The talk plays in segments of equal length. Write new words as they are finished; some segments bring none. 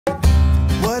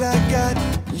What I got,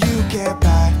 you can't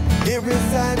buy. It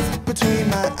resides between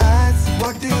my eyes.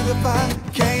 Walked through the fire,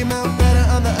 came out better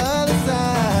on the other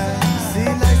side. See,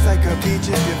 life's like a beach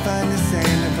if you find the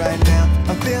sand. Right now,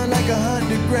 I feel like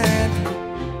 100 grand.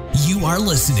 You are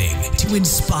listening to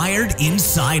Inspired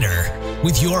Insider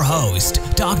with your host,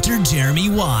 Dr. Jeremy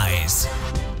Weisz.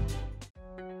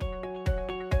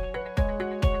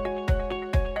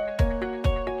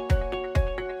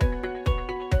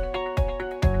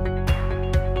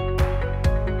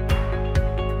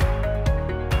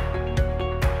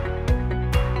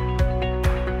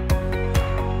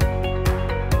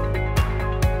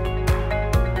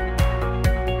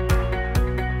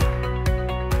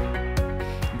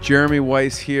 Jeremy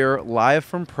Weisz here, live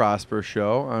from Prosper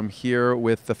Show. I'm here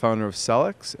with the founder of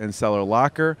Sellics and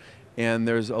SellerLocker, and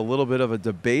there's a little bit of a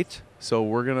debate, so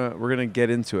we're gonna get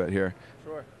into it here.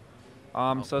 Sure.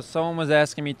 So someone was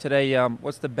asking me today,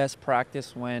 what's the best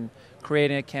practice when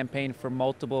creating a campaign for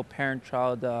multiple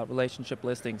parent-child relationship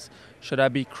listings? Should I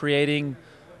be creating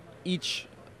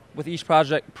with each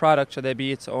product, should there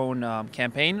be its own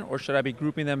campaign, or should I be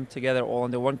grouping them together all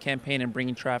into one campaign and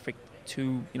bringing traffic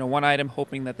to one item,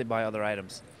 hoping that they buy other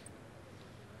items?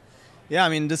 Yeah, I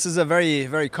mean, this is a very,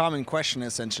 very common question,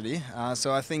 essentially.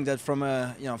 So I think that from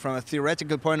a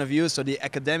theoretical point of view, so the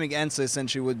academic answer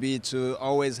essentially would be to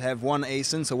always have one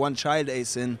ASIN, so one child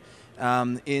ASIN,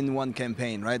 in one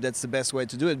campaign, right? That's the best way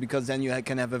to do it, because then you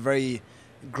can have a very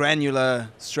granular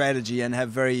strategy and have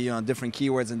very different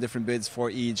keywords and different bids for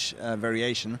each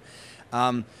variation.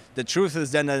 The truth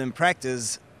is then that in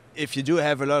practice, if you do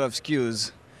have a lot of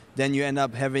SKUs, then you end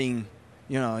up having,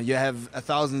 you have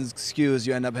 1,000 SKUs,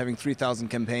 you end up having 3,000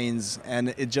 campaigns,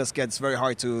 and it just gets very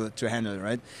hard to handle,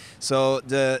 right? So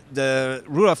the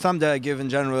rule of thumb that I give in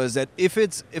general is that if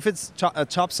it's a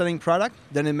top-selling product,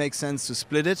 then it makes sense to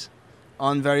split it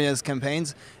on various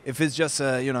campaigns. If it's just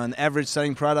an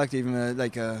average-selling product, even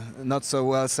like a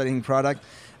not-so-well-selling product,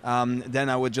 then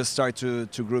I would just start to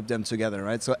group them together,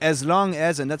 right? So as long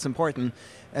as, and that's important,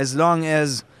 as long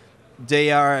as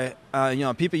they are,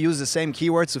 people use the same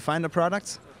keywords to find the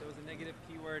products. If there was a negative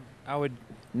keyword, I would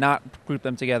not group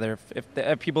them together.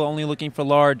 If people are only looking for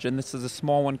large, and this is a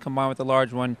small one combined with a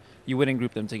large one, you wouldn't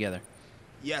group them together.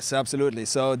 Yes, absolutely.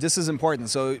 So this is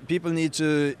important. So people need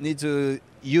to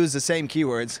use the same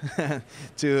keywords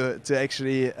to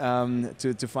actually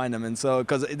to find them, and so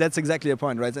because that's exactly the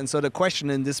point, right? And so the question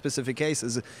in this specific case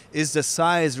is the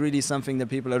size really something that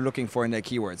people are looking for in their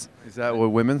keywords? Is that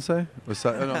what women say? Oh,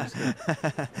 no, I'm just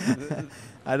kidding.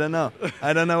 I don't know.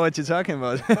 I don't know what you're talking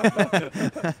about.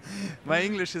 My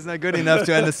English is not good enough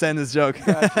to understand this joke.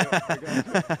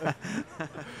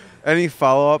 Any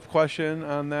follow-up question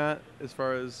on that as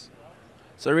far as?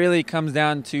 So it really comes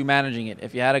down to managing it.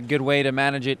 If you had a good way to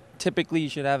manage it, typically you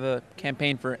should have a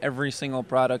campaign for every single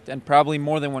product, and probably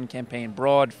more than one campaign,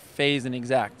 broad, phase, and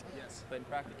exact. Yes. But in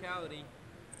practicality,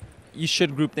 you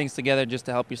should group things together just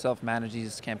to help yourself manage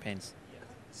these campaigns.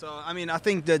 So, I mean, I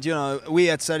think that, we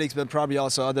at Sellics, but probably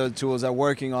also other tools, are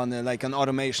working on like an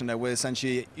automation that will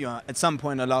essentially, at some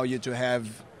point allow you to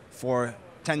have for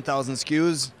 10,000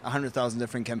 SKUs, 100,000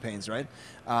 different campaigns, right?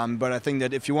 But I think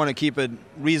that if you want to keep it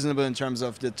reasonable in terms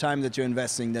of the time that you're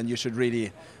investing, then you should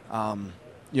really, 80-20.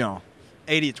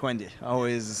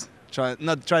 Always try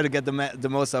to get the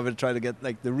most of it, try to get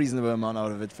like the reasonable amount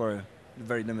out of it for a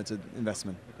very limited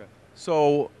investment. Okay.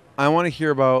 So I want to hear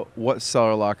about what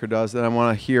SellerLocker does, and I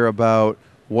want to hear about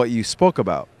what you spoke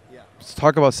about. Yeah. Let's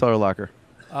talk about SellerLocker.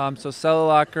 So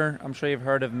SellerLocker, I'm sure you've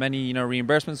heard of many,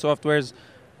 reimbursement softwares.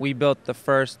 We built the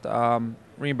first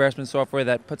reimbursement software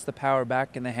that puts the power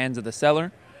back in the hands of the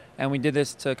seller, and we did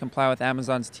this to comply with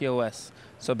Amazon's TOS.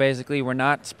 So basically, we're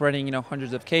not spreading,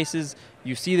 hundreds of cases.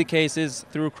 You see the cases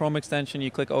through a Chrome extension.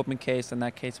 You click Open Case, and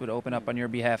that case would open up on your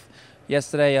behalf.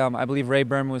 Yesterday, I believe Ray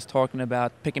Berman was talking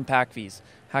about pick and pack fees.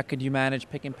 How could you manage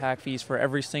pick and pack fees for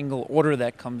every single order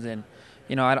that comes in?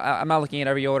 I'm not looking at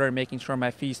every order and making sure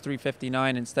my fee's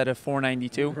 $3.59 instead of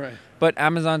 $4.92. Right. But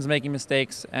Amazon's making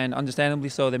mistakes, and understandably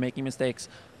so, they're making mistakes.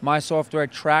 My software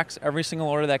tracks every single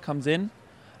order that comes in,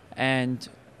 and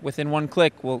within one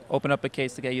click, we'll open up a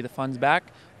case to get you the funds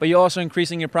back. But you're also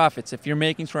increasing your profits. If you're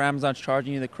making sure Amazon's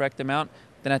charging you the correct amount,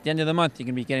 then at the end of the month, you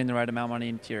can be getting the right amount of money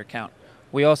into your account.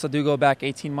 We also do go back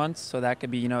 18 months, so that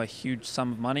could be, a huge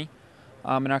sum of money.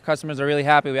 And our customers are really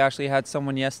happy. We actually had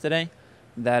someone yesterday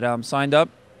that signed up,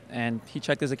 and he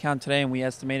checked his account today, and we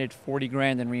estimated 40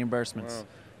 grand in reimbursements. Wow.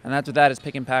 And that's what that is,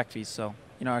 pick and pack fees. So,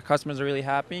 our customers are really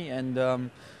happy, and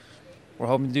we're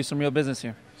hoping to do some real business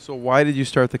here. So why did you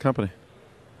start the company?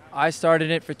 I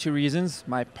started it for two reasons.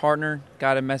 My partner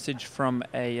got a message from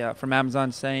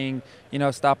Amazon saying,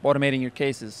 stop automating your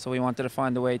cases. So we wanted to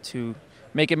find a way to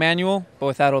make it manual, but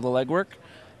without all the legwork.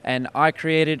 And I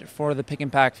created for the pick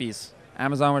and pack fees.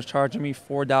 Amazon was charging me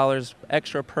 $4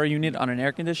 extra per unit on an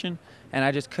air condition, and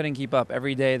I just couldn't keep up.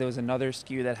 Every day there was another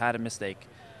SKU that had a mistake.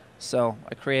 So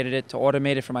I created it to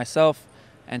automate it for myself,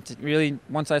 and to really,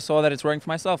 once I saw that it's working for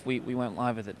myself, we went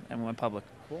live with it and we went public.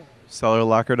 Cool.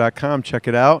 SellerLocker.com, check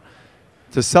it out.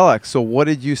 To Sellics, so what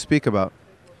did you speak about?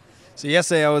 So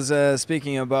yesterday I was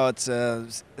speaking about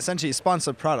essentially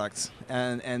sponsored products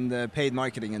and paid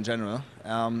marketing in general,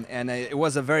 and it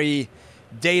was a very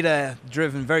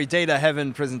data-driven, very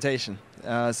data-heavy presentation.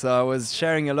 So I was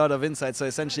sharing a lot of insights. So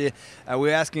essentially, we were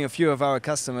asking a few of our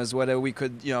customers whether we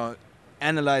could,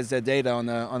 analyze their data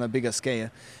on a bigger scale,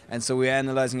 and so we're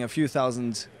analyzing a few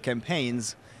thousand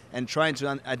campaigns and trying to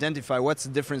identify what's the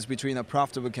difference between a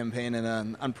profitable campaign and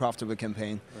an unprofitable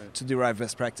campaign, right, to derive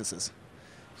best practices.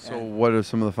 So what are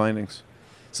some of the findings?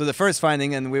 So the first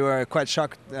finding, and we were quite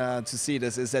shocked to see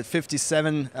this, is that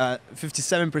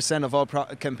 57% of all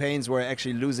campaigns were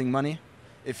actually losing money,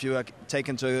 if you take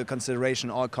into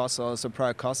consideration all costs, also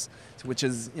product costs, which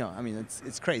is,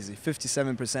 it's crazy.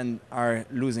 57% are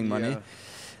losing money.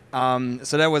 Yeah.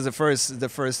 So that was the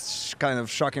first kind of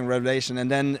shocking revelation. And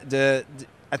then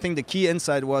I think the key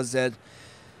insight was that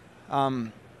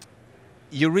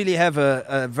you really have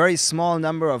a very small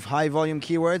number of high volume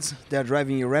keywords that are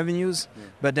driving your revenues, yeah,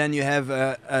 but then you have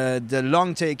the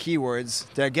long tail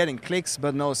keywords that are getting clicks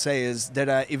but no sales that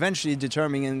are eventually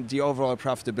determining the overall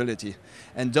profitability.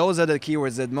 And those are the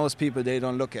keywords that most people, they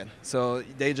don't look at. So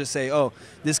they just say, oh,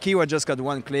 this keyword just got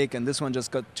 1 click and this one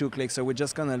just got 2 clicks, so we're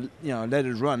just gonna let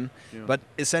it run. Yeah. But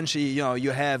essentially,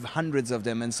 you have hundreds of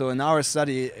them. And so in our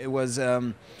study, it was I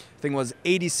think it was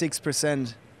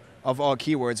 86% of all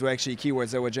keywords were actually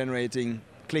keywords that were generating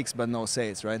clicks but no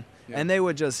sales, right? Yeah. And they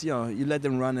were just, you let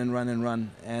them run and run and run.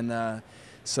 And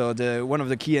so one of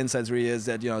the key insights really is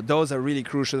that, those are really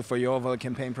crucial for your overall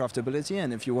campaign profitability.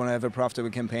 And if you want to have a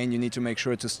profitable campaign, you need to make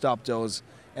sure to stop those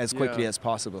as quickly as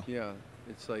possible. Yeah,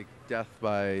 it's like death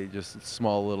by just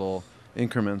small little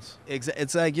increments.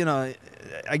 It's like, I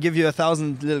give you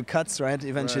 1,000 little cuts, right?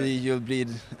 Eventually, right,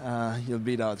 you'll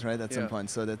bleed out, right, at some point.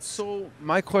 So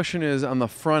my question is, on the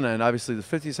front end, obviously the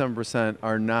 57%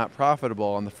 are not profitable.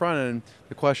 On the front end,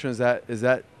 the question is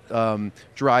that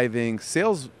driving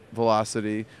sales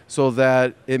velocity so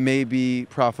that it may be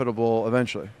profitable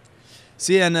eventually?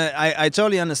 See, and I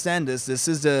totally understand this. This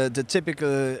is the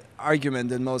typical argument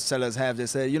that most sellers have. They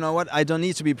say, you know what, I don't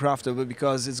need to be profitable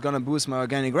because it's going to boost my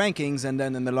organic rankings, and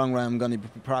then in the long run I'm going to be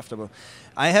profitable.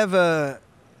 I have kind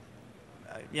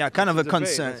of a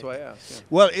concern. That's why I asked. Yeah.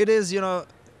 Well, it is,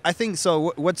 I think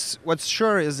so. What's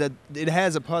sure is that it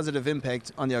has a positive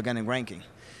impact on the organic ranking.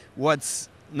 What's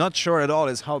not sure at all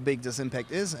is how big this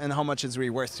impact is and how much it's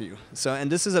really worth to you. So,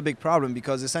 and this is a big problem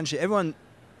because essentially everyone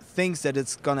thinks that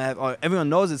it's going to have, or everyone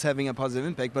knows it's having a positive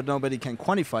impact, but nobody can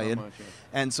quantify it. Yeah.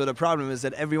 And so the problem is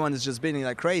that everyone is just bidding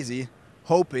like crazy,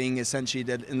 hoping essentially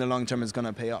that in the long term it's going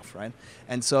to pay off, right?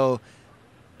 And so,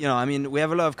 we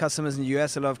have a lot of customers in the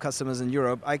US, a lot of customers in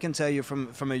Europe. I can tell you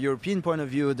from a European point of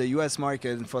view, the US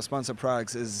market for sponsored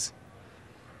products is,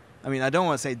 I don't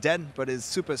want to say dead, but it's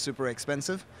super, super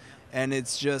expensive. And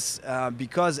it's just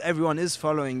because everyone is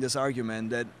following this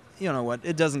argument that,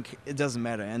 it doesn't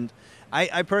matter. And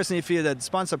I personally feel that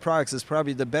sponsored products is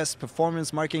probably the best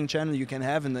performance marketing channel you can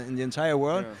have in the entire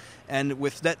world. Yeah. And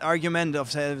with that argument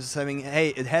of having, hey,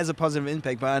 it has a positive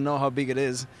impact, but I know how big it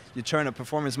is, you turn a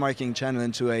performance marketing channel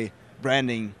into a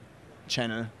branding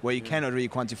channel where you cannot really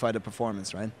quantify the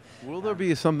performance, right? Will there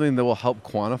be something that will help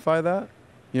quantify that?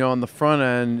 On the front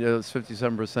end, it's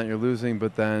 57% you're losing,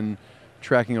 but then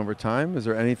tracking over time, is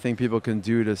there anything people can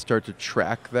do to start to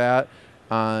track that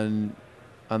on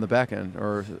the back end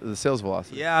or the sales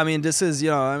velocity? Yeah, this is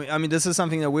this is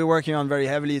something that we're working on very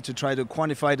heavily to try to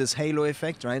quantify this halo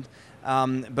effect, right?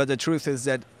 But the truth is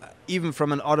that even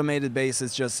from an automated base,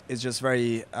 it's just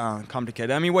very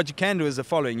complicated. What you can do is the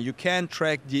following: you can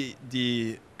track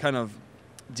the kind of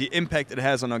the impact it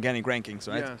has on organic rankings,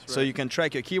 right? Yes, right? So you can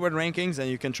track your keyword rankings and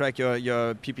you can track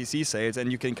your PPC sales, and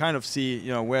you can kind of see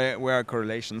where are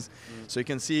correlations. So you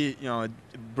can see it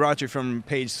brought you from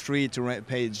page 3 to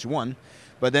page 1.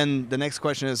 But then the next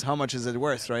question is, how much is it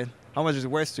worth, right? How much is it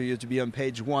worth to you to be on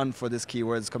page 1 for this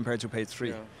keywords compared to page 3?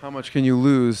 Yeah. How much can you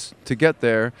lose to get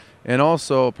there? And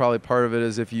also, probably part of it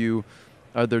is if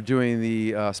they're doing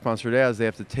the sponsored ads, they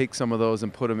have to take some of those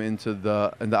and put them into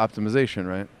the optimization,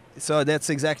 right? So that's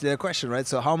exactly the question, right?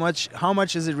 So how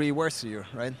much is it really worth to you,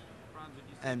 right? Franz, would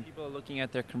you And people are looking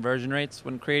at their conversion rates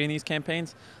when creating these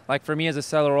campaigns. Like for me as a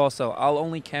seller also, I'll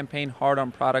only campaign hard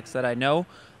on products that I know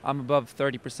I'm above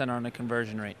 30% on a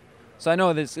conversion rate. So I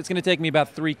know this, it's going to take me about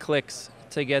 3 clicks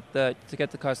to get the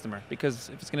customer, because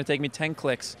if it's going to take me 10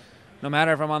 clicks, no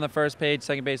matter if I'm on the first page,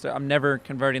 second page, I'm never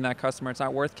converting that customer. It's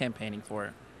not worth campaigning for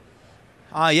it.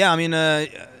 Yeah, I mean,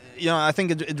 I think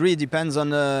it really depends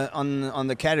on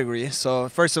the category. So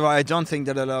first of all, I don't think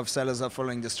that a lot of sellers are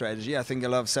following the strategy. I think a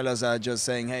lot of sellers are just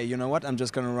saying, hey, you know what? I'm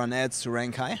just going to run ads to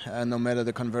rank high, no matter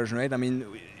the conversion rate. I mean,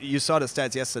 you saw the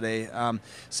stats yesterday.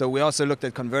 So we also looked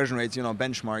at conversion rates,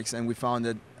 benchmarks, and we found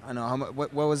that I don't know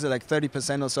what was it, like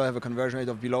 30% or so have a conversion rate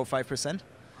of below 5%.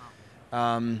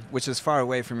 Which is far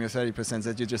away from your 30%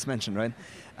 that you just mentioned, right?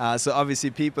 So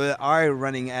obviously people are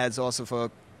running ads also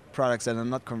for products that are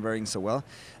not converting so well.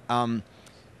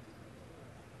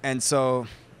 And so,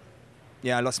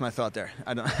 yeah, I lost my thought there.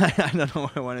 I don't know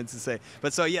what I wanted to say.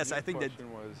 But so yes, I think that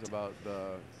question was about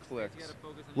the clicks.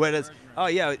 Where does? Oh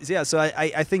yeah. So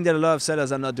I think that a lot of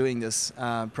sellers are not doing this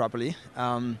properly.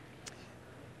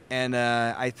 And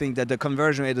I think that the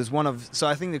conversion rate is one of. So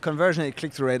I think the conversion rate,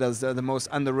 click-through rate is the most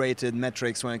underrated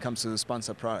metrics when it comes to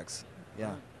sponsored products.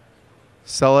 Yeah.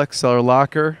 Sellics,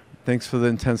 SellerLocker, thanks for the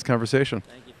intense conversation.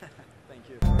 Thank you. Thank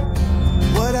you.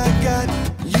 What I got,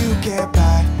 you can't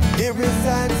buy. It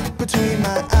resides between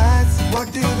my eyes.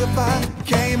 Walked through the fire,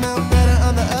 came out better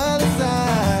on the other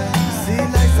side. See,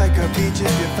 life's like a beach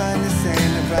if you find the sand.